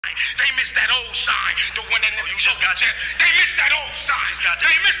They missed that old sign, the one that never choked in jail. They missed that old sign.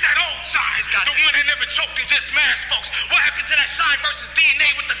 They missed that old sign, the one that never choked in just mass folks. What happened to that sign versus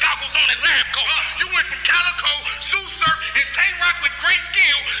DNA with the goggles on and lab coat? You went from Calico, Sue Surf, and Tay-Rock with great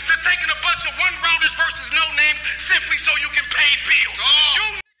skill to taking a bunch of one-rounders versus no names simply so you can pay bills.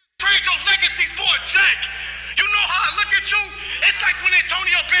 You trade your legacies for a check. You know how I look at you? It's like when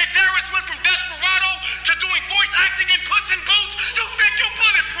Antonio Banderas went from Desperado to doing voice acting in Puss in Boots. You think you're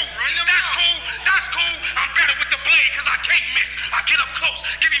bulletproof. That's cool. I'm better with the blade because I can't miss. I get up close,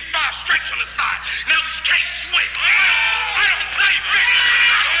 give him 5 strikes on the side. Now he's K-Swiss. I don't play, bitch.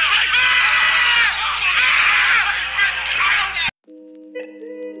 I don't play.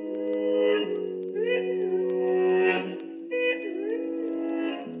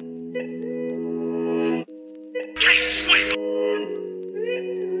 K-Swiss.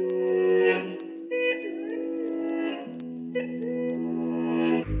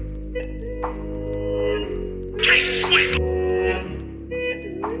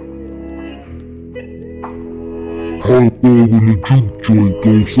 Hardball in the juke joint,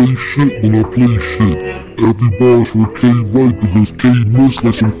 don't say shit when I play shit. Every bar's for K-Right because K-Miss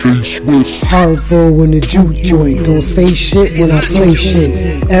like some K-Swiss. Hardball in the juke joint, don't say shit when I play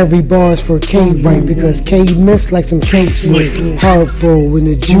shit. Every bar's for K-Right because K-Miss like some K-Swiss. Hardball in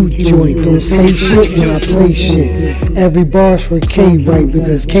the juke joint, don't say shit when I play shit. Every bar's for K-Right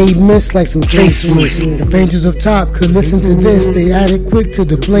because K-Miss like some K-Swiss. If angels up top could listen to this, they add it quick to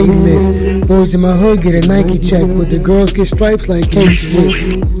the playlist. Boys in my hood get a Nike check, but the girls get stripes like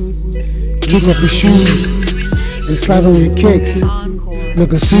K-Swiss. Kick off your shoes and slide on your kicks.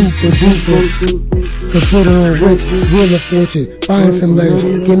 Looking super duper. Could put on Ritz, Wheel of Fortune, buying some letters.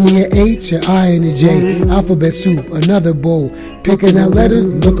 Give me an H, an I, and a J. Alphabet soup, another bowl. Picking out letters,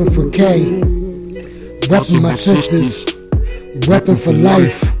 looking for K. Repping my sisters, repping for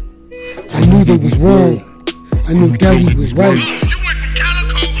life. I knew they was wrong. I knew Delhi was right.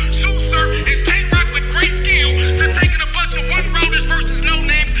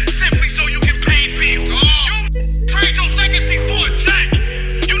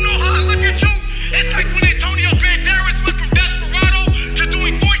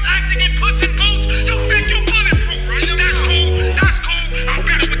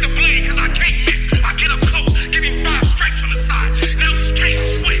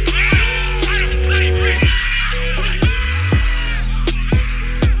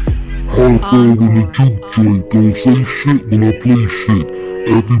 Hardball in the juke joint, don't say shit when I play shit.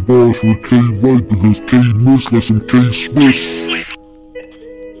 Every bar's for K-Right because K-Miss like some K-Swiss. Hardball in the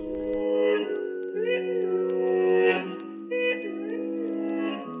juke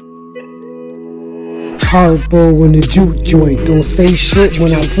joint, don't say shit when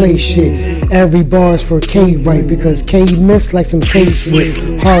I play shit. Every bar's for K-Right because K-Miss like some K-Swiss.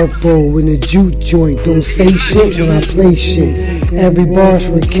 Hardball in the juke joint, don't say shit when I play shit. Every bar's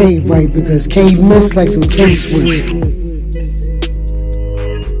for K-Right because K-Miss like some K-Swiss.